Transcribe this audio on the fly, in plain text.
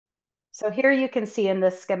So here you can see in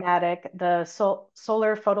this schematic the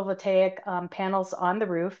solar photovoltaic panels on the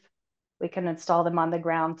roof. We can install them on the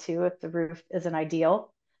ground too if the roof isn't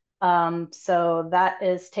ideal. So that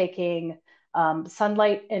is taking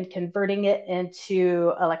sunlight and converting it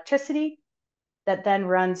into electricity that then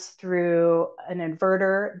runs through an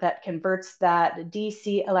inverter that converts that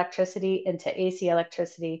DC electricity into AC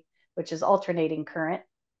electricity, which is alternating current.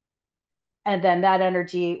 And then that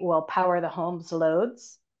energy will power the home's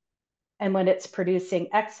loads. And when it's producing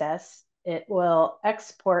excess, it will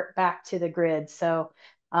export back to the grid. So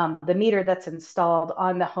the meter that's installed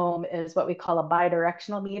on the home is what we call a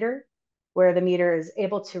bidirectional meter, where the meter is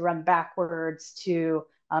able to run backwards to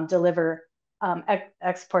deliver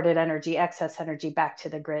exported energy, excess energy back to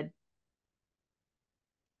the grid.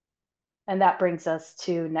 And that brings us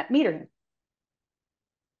to net metering.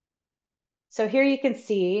 So here you can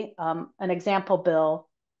see an example bill,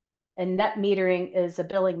 and net metering is a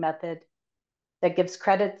billing method that gives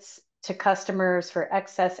credits to customers for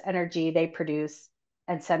excess energy they produce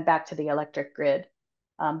and send back to the electric grid.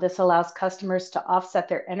 This allows customers to offset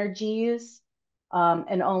their energy use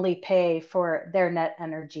and only pay for their net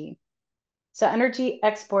energy. So energy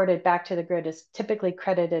exported back to the grid is typically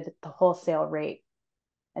credited at the wholesale rate.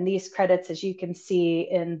 And these credits, as you can see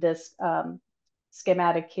in this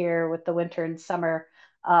schematic here with the winter and summer,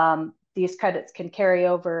 these credits can carry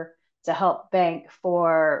over to help bank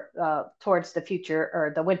for towards the future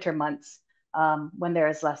or the winter months when there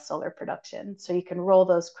is less solar production. So you can roll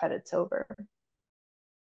those credits over.